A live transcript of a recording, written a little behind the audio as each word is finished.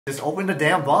Just open the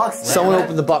damn box. Someone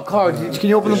opened the box. Carl, can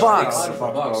you open the box?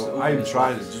 I even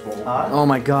tried it, just won't open. Oh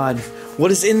my god.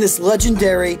 What is in this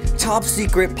legendary, top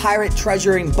secret, pirate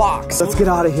treasuring box? Let's get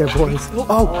out of here, boys.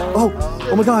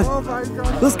 Oh my god.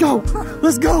 Let's go.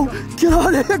 Let's go. Get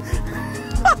out of here.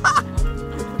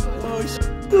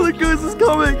 Look who's is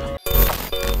coming.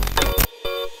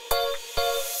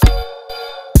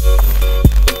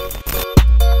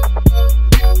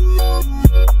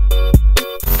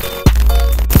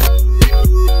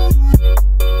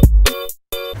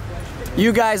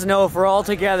 You guys know if we're all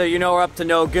together, you know we're up to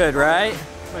no good, right?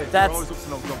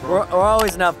 We're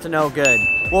always up to no good.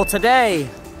 Well, today,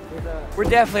 we're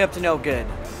definitely up to no good.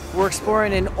 We're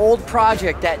exploring an old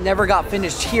project that never got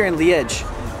finished here in Liège,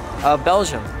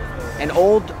 Belgium. An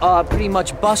old, pretty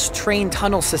much bus train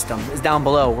tunnel system is down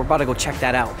below. We're about to go check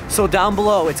that out. So down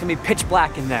below, it's gonna be pitch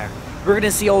black in there. We're gonna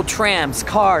see old trams,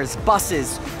 cars,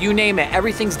 buses, you name it.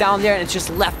 Everything's down there and it's just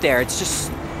left there. It's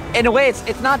just, in a way,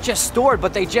 it's not just stored,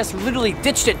 but they just literally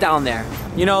ditched it down there.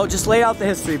 You know, just lay out the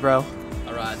history, bro.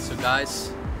 Alright, so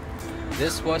guys,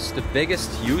 this was the biggest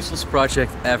useless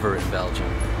project ever in Belgium.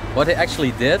 What they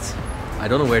actually did, I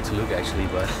don't know where to look actually,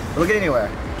 but... Look anywhere.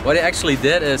 What they actually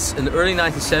did is, in the early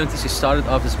 1970s, they started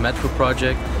off this metro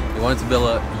project. They wanted to build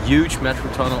a huge metro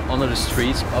tunnel under the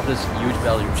streets of this huge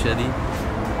Belgium city.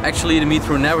 Actually, the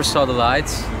metro never saw the light.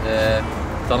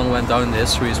 Tunnel went down in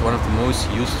history as one of the most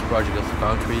useless projects of the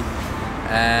country.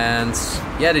 And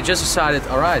yeah, they just decided,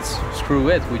 alright, screw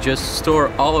it. We just store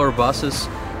all our buses,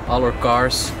 all our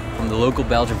cars from the local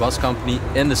Belgian bus company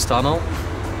in this tunnel.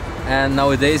 And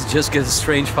nowadays it just gets a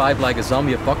strange vibe, like a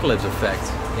zombie apocalypse effect.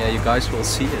 Yeah, you guys will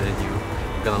see it and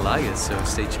you're gonna like it, so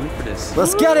stay tuned for this.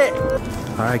 Let's get it!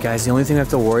 Alright guys, the only thing I have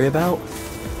to worry about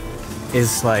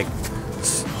is like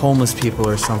homeless people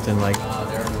or something like.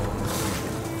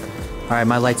 Alright,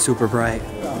 my light's super bright.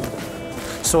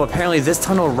 So apparently this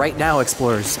tunnel right now,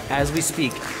 explorers, as we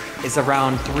speak, is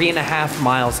around 3.5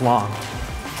 miles long.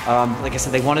 Like I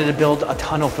said, they wanted to build a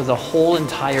tunnel for the whole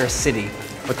entire city,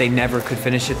 but they never could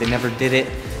finish it, they never did it.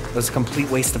 It was a complete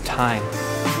waste of time.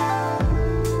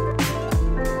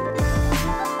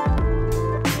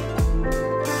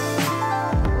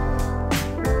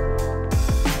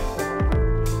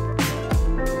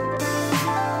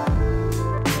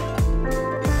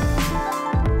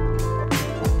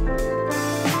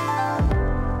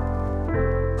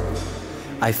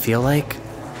 I feel like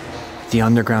the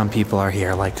underground people are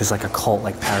here, like there's like a cult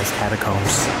like Paris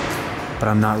catacombs, but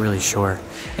I'm not really sure.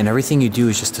 And everything you do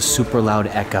is just a super loud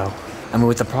echo. I mean,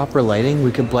 with the proper lighting,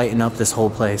 we could brighten up this whole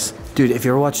place. Dude, if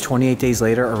you ever watch 28 Days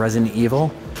Later or Resident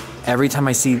Evil, every time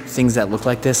I see things that look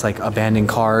like this, like abandoned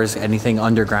cars, anything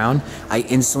underground, I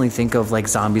instantly think of like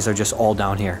zombies are just all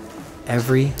down here.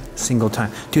 Every single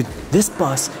time. Dude, this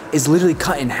bus is literally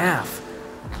cut in half.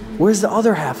 Where's the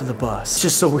other half of the bus? It's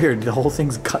just so weird. The whole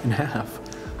thing's cut in half.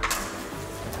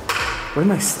 What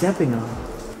am I stepping on?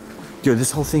 Dude,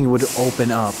 this whole thing would open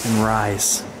up and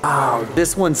rise. Wow,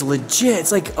 this one's legit.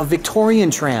 It's like a Victorian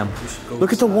tram.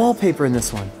 Look at the wallpaper in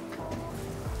this one.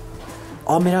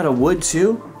 All made out of wood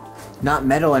too. Not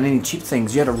metal and any cheap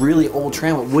things. You had a really old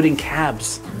tram with wooden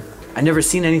cabs. I've never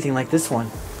seen anything like this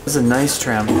one. This is a nice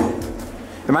tram.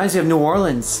 Reminds me of New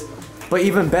Orleans, but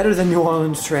even better than New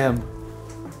Orleans tram.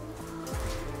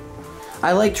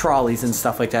 I like trolleys and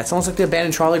stuff like that. It's almost like the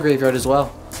abandoned trolley graveyard as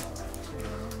well.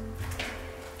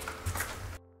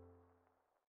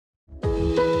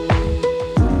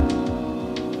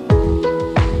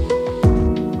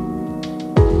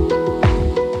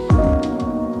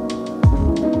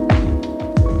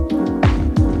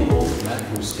 Old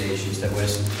metro stations that were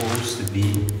supposed to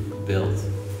be built,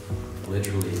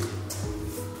 literally.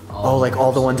 Oh, like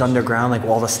all the ones underground, like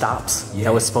all the stops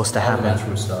that was supposed to happen. All the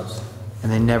metro stops.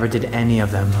 And they never did any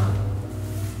of them.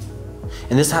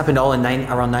 And this happened all in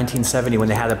around 1970 when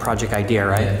they had the project idea,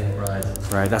 right? Yeah, right.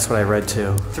 Right, that's what I read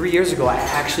too. 3 years ago, I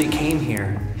actually came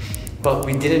here, but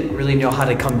we didn't really know how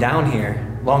to come down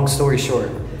here. Long story short.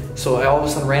 So I all of a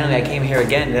sudden randomly I came here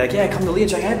again. They're like, yeah, come to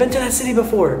Liège. Like, I've been to that city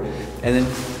before. And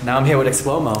then now I'm here with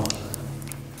Explomo.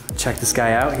 Check this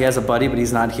guy out. He has a buddy, but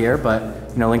he's not here, but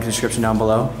you know, link in the description down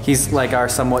below. He's like our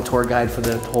somewhat tour guide for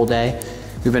the whole day.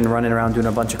 We've been running around doing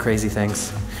a bunch of crazy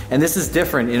things. And this is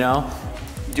different, you know?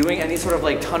 Doing any sort of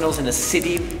like tunnels in a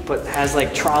city, but has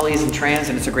like trolleys and trams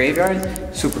and it's a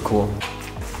graveyard, super cool.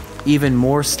 Even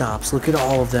more stops, look at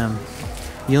all of them.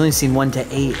 You only seen 1 to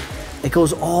 8. It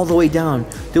goes all the way down.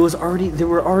 They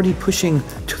were already pushing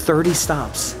to 30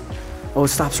 stops. Oh, it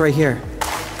stops right here.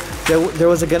 They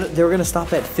were gonna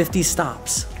stop at 50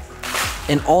 stops.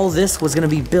 And all this was gonna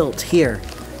be built here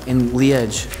in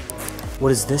Liège.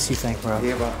 What is this, you think, bro?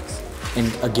 Gearbox. And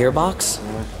a gearbox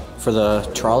for the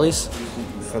trolleys?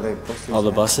 For the buses. All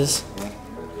the buses?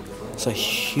 It's a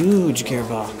huge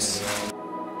gearbox.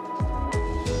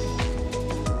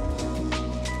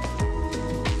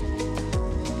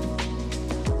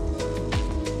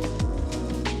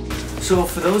 So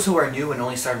for those who are new and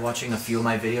only started watching a few of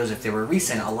my videos, if they were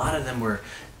recent, a lot of them were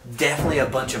definitely a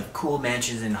bunch of cool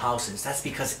mansions and houses. That's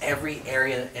because every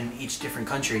area in each different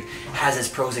country has its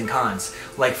pros and cons.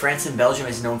 Like France and Belgium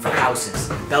is known for houses.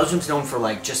 Belgium's known for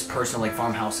like just personal like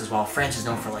farmhouses, while France is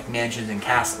known for like mansions and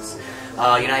castles.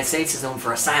 United States is known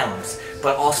for asylums,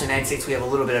 but also in the United States we have a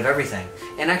little bit of everything.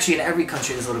 And actually in every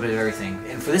country there's a little bit of everything.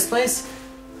 And for this place,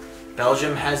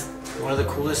 Belgium has one of the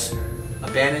coolest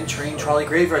abandoned train trolley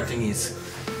graveyard thingies.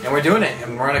 And we're doing it,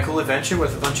 and we're on a cool adventure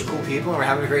with a bunch of cool people, and we're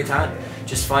having a great time.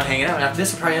 Just fun hanging out, and after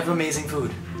this we'll probably have amazing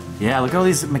food. Yeah, look at all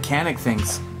these mechanic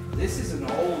things. This is an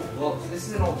old, well, this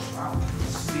is an old trout.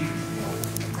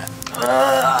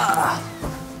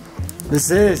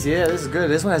 This is good.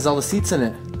 This one has all the seats in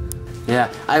it.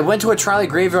 Yeah, I went to a trolley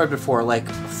graveyard before, like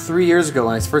 3 years ago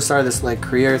when I first started this like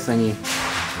career thingy.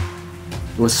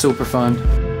 It was super fun.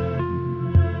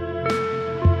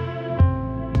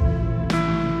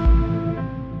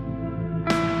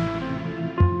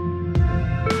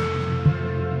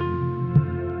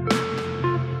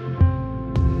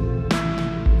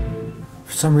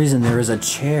 For some reason there is a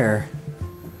chair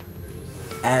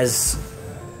as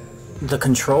the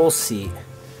control seat.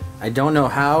 I don't know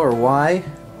how or why,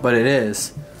 but it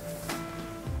is.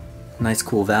 Nice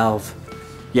cool valve.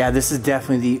 Yeah, this is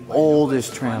definitely the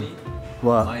oldest tram.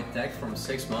 What? My deck from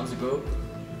 6 months ago,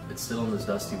 it's still on this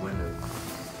dusty window.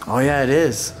 Oh yeah, it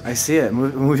is. I see it.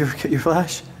 Move your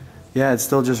flash. Yeah, it's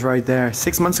still just right there.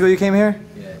 6 months ago you came here?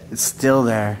 Yeah. It's still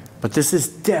there. But this is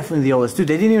definitely the oldest. Dude,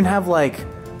 they didn't even have like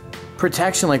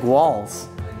protection like walls.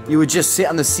 You would just sit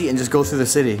on the seat and just go through the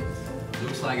city.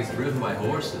 Looks like it's driven by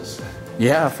horses.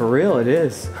 Yeah, for real, it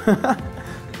is.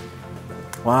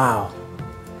 Wow.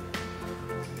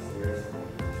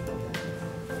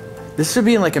 This should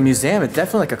be in like a museum. It's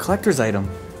definitely like a collector's item.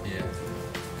 Yeah.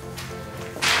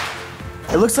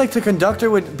 It looks like the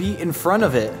conductor would be in front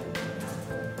of it,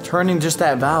 turning just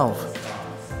that valve.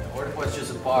 Or it was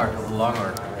just a part of a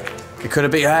longer. It could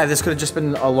have been, yeah, this could have just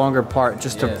been a longer part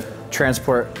just to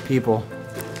transport people.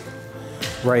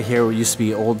 Right here what used to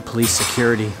be old police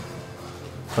security,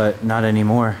 but not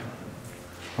anymore.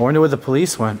 I wonder where the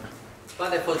police went. Pas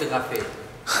de photographie.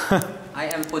 I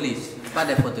am police. Pas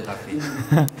de photographie.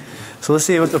 So let's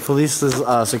see what the police's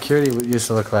security used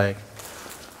to look like.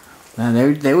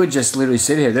 Man, they would just literally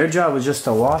sit here. Their job was just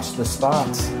to watch the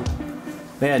spots.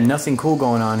 They had nothing cool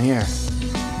going on here.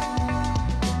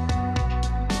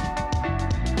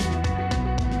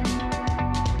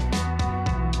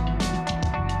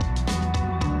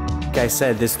 Like I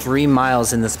said, there's 3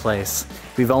 miles in this place.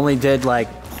 We've only did like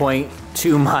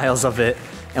 0.2 miles of it,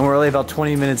 and we're only about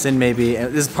 20 minutes in maybe.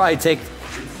 And this will probably take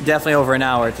definitely over an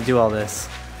hour to do all this.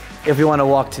 If we want to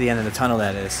walk to the end of the tunnel,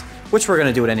 that is. Which we're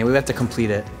gonna do it anyway, we have to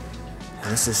complete it.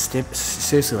 And this is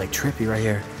seriously like trippy right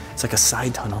here. It's like a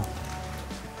side tunnel.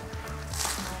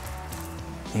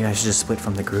 Maybe I should just split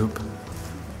from the group.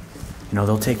 You know,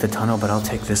 they'll take the tunnel, but I'll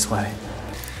take this way.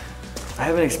 I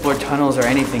haven't explored tunnels or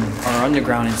anything or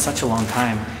underground in such a long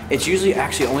time. It's usually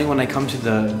actually only when I come to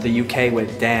the UK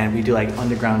with Dan, we do like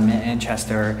underground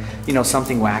Manchester, you know,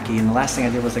 something wacky. And the last thing I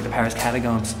did was like the Paris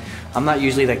catacombs. I'm not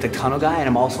usually like the tunnel guy, and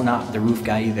I'm also not the roof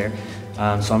guy either.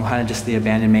 So I'm kind of just the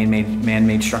abandoned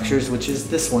man-made structures, which is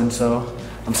this one, so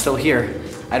I'm still here.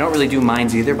 I don't really do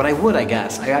mines either, but I would, I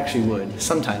guess. I actually would,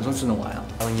 sometimes, once in a while.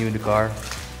 Telling you the car,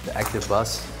 the active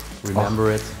bus,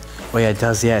 remember it. Oh yeah, it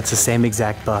does, yeah, it's the same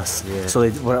exact bus. Yeah. So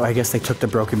I guess they took the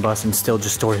broken bus and still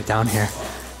just stored it down here.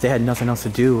 They had nothing else to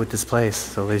do with this place,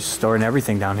 so they just stored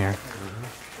everything down here.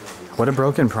 What a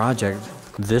broken project.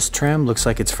 This tram looks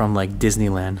like it's from like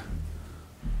Disneyland.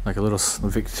 Like a little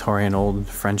Victorian old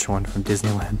French one from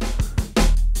Disneyland.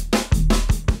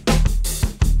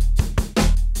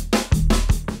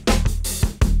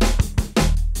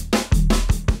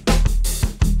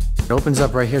 It opens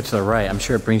up right here to the right. I'm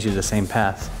sure it brings you to the same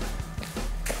path.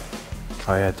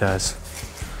 Oh yeah, it does.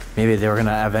 Maybe they were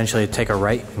gonna eventually take a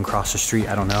right and cross the street,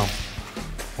 I don't know.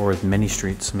 Or with many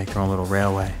streets, make their own little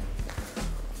railway.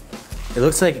 It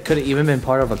looks like it could have even been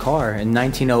part of a car in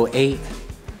 1908.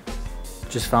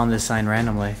 Just found this sign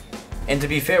randomly. And to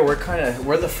be fair,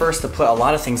 we're the first to put a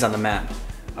lot of things on the map.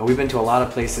 We've been to a lot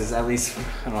of places, at least,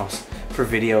 I don't know, for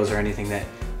videos or anything that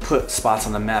put spots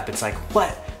on the map. It's like,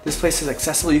 what? This place is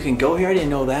accessible, you can go here, I didn't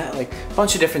know that. Like a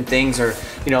bunch of different things, or,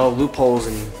 you know, loopholes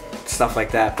and stuff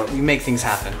like that, but we make things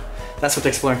happen. That's what the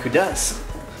Exploring crew does.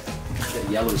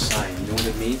 yellow sign. You know what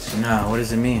it means? No, what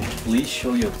does it mean? Please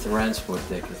show your transport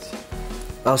ticket.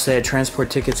 Oh, so they had transport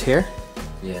tickets here?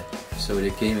 Yeah. So they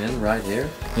came in right here.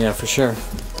 Yeah, for sure.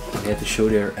 They had to show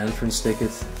their entrance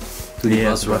ticket to the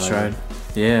bus ride.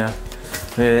 Yeah.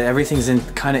 Everything's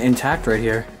kind of intact right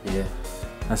here. Yeah.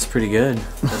 That's pretty good.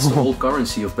 That's the old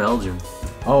currency of Belgium.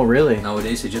 Oh, really?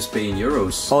 Nowadays they just pay in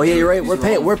euros. Oh yeah, you're right.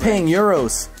 We're paying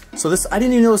euros. So this, I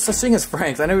didn't even know there was such thing as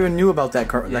francs. I never even knew about that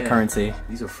that currency.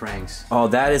 These are francs. Oh,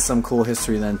 that is some cool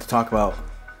history then to talk about.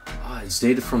 Ah, it's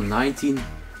dated from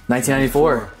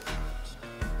 1994.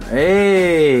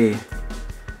 Hey,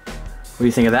 what do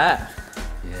you think of that?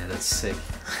 Yeah, that's sick.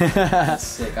 That's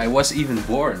sick. I was even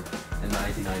born in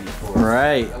 1994.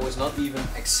 Right. I was not even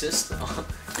existent.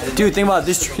 Dude, think about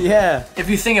this. Yeah. If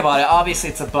you think about it, obviously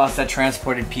it's a bus that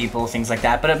transported people, things like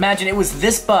that. But imagine it was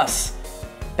this bus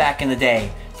back in the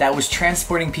day that was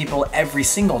transporting people every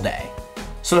single day.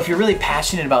 So if you're really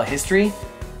passionate about history,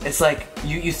 it's like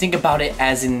you think about it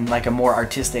as in like a more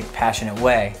artistic, passionate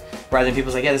way, rather than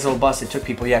people's like, yeah, this little bus, it took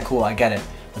people. Yeah, cool, I get it.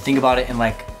 But think about it in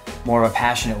like more of a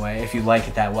passionate way if you like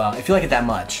it that well, if you like it that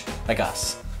much, like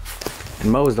us. And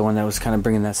Mo was the one that was kind of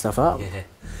bringing that stuff up. Yeah,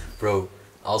 bro.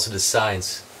 Also the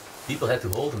signs. People had to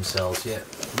hold themselves. Yeah,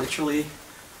 literally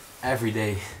every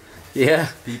day. Yeah.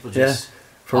 People just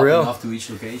for real off to each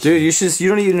location. Dude, you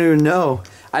don't even know.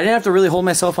 I didn't have to really hold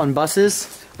myself on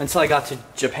buses until I got to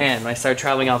Japan. When I started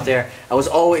traveling out there, I was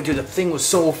always, dude, the thing was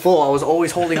so full. I was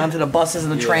always holding onto the buses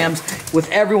and the trams with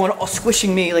everyone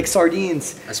squishing me like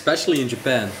sardines. Especially in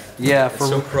Japan. Yeah, it's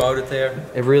so crowded there.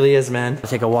 It really is, man. I'll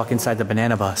take a walk inside the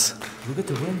banana bus. Look at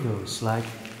the windows, like,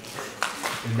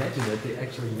 imagine that they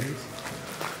actually use.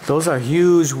 Those are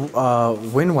huge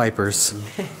wind wipers.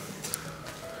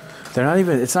 They're not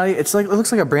even, it's like, it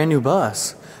looks like a brand new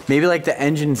bus. Maybe like the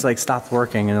engines like stopped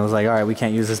working and it was like, all right, we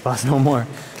can't use this bus no more.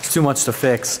 It's too much to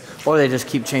fix. Or they just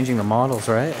keep changing the models,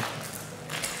 right?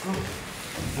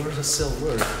 Where's the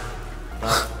silver?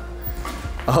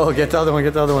 Oh, get the other one,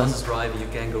 get the other one. Bus is driving, you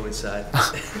can't go inside.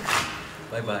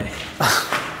 Bye-bye.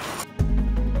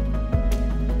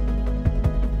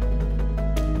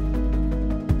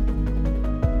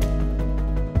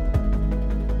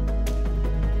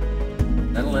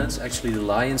 Netherlands, actually the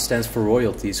lion stands for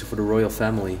royalty, so for the royal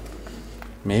family.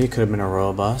 Maybe it could have been a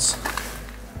royal bus.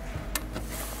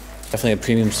 Definitely a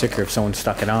premium sticker if someone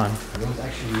stuck it on. You know what's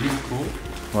actually really cool?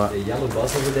 What? The yellow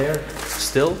bus over there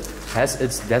still has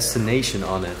its destination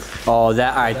on it. Oh,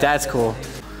 alright, that's cool.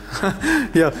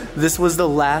 Yo, this was the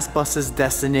last bus's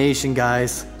destination,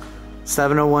 guys.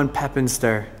 701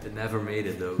 Pepinster. It never made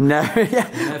it though. Never,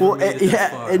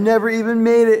 it never even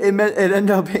made it. It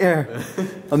ended up here.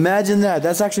 Imagine that.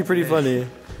 That's actually pretty funny,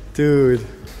 dude.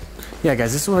 Yeah,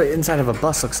 guys, this is what inside of a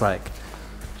bus looks like.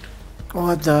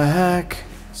 What the heck?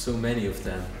 So many of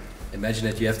them. Imagine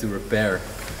that you have to repair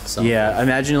something. Yeah,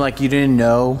 imagine like you didn't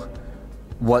know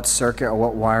what circuit or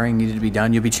what wiring needed to be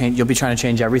done. You'll be trying to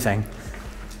change everything.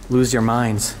 Lose your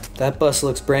minds. That bus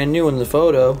looks brand new in the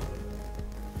photo.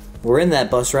 We're in that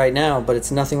bus right now, but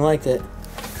it's nothing like it.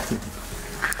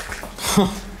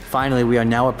 Finally, we are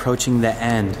now approaching the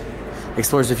end.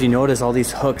 Explorers, if you notice all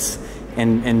these hooks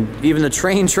and even the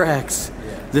train tracks,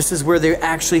 this is where they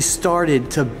actually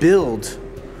started to build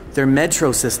their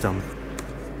metro system.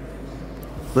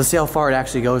 Let's see how far it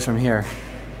actually goes from here.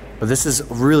 But this is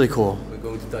really cool. We're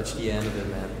going to touch the end of it,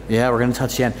 man. Yeah, we're gonna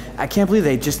touch the end. I can't believe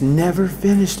they just never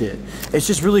finished it. It's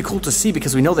just really cool to see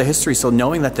because we know the history, so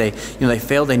knowing that they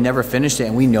failed, they never finished it,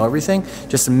 and we know everything,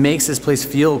 just makes this place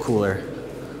feel cooler.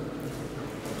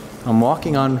 I'm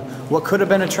walking on what could have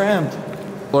been a tram.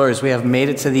 Explorers, we have made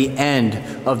it to the end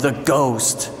of the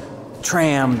ghost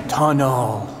tram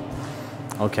tunnel.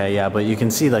 Okay, yeah, but you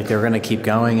can see like they're gonna keep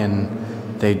going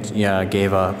and they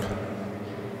gave up.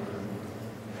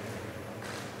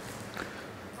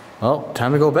 Well,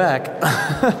 time to go back.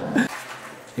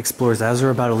 Explorers, as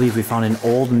we're about to leave, we found an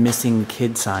old missing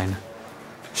kid sign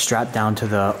strapped down to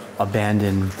the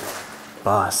abandoned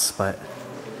bus, but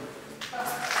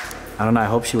I don't know, I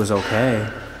hope she was okay.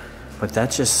 But that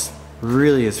just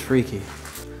really is freaky.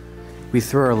 We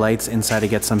threw our lights inside to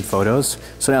get some photos,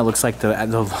 so now it looks like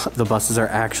the buses are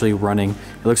actually running.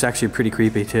 It looks actually pretty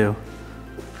creepy too.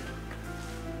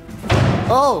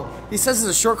 Oh, he says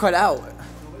it's a shortcut out.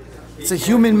 It's a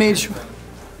human-made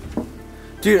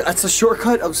dude, that's a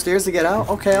shortcut upstairs to get out?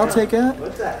 Okay, I'll take it.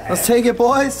 Let's take it,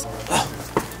 boys.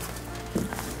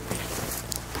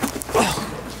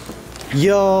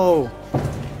 Yo,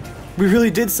 we really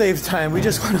did save time. We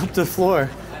just went up the floor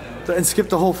and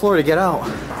skipped the whole floor to get out.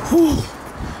 Whew.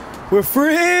 We're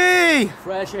free!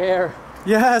 Fresh air.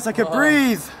 Yes, I could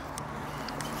breathe.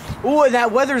 Ooh, and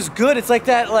that weather's good. It's like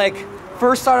that, like,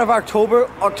 first start of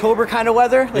October kind of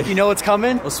weather. Like you know it's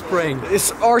coming. Or spring.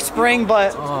 It's or spring,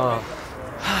 but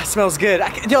it smells good.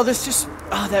 Yo, this just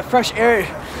that fresh air.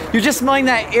 You're just smelling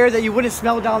that air that you wouldn't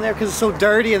smell down there because it's so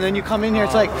dirty, and then you come in here,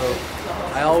 it's like. Bro.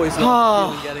 I always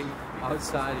love getting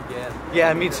outside again.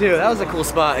 Yeah, me too. That was a cool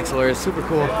spot, Explorers. Super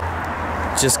cool.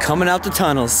 Just coming out the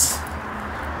tunnels.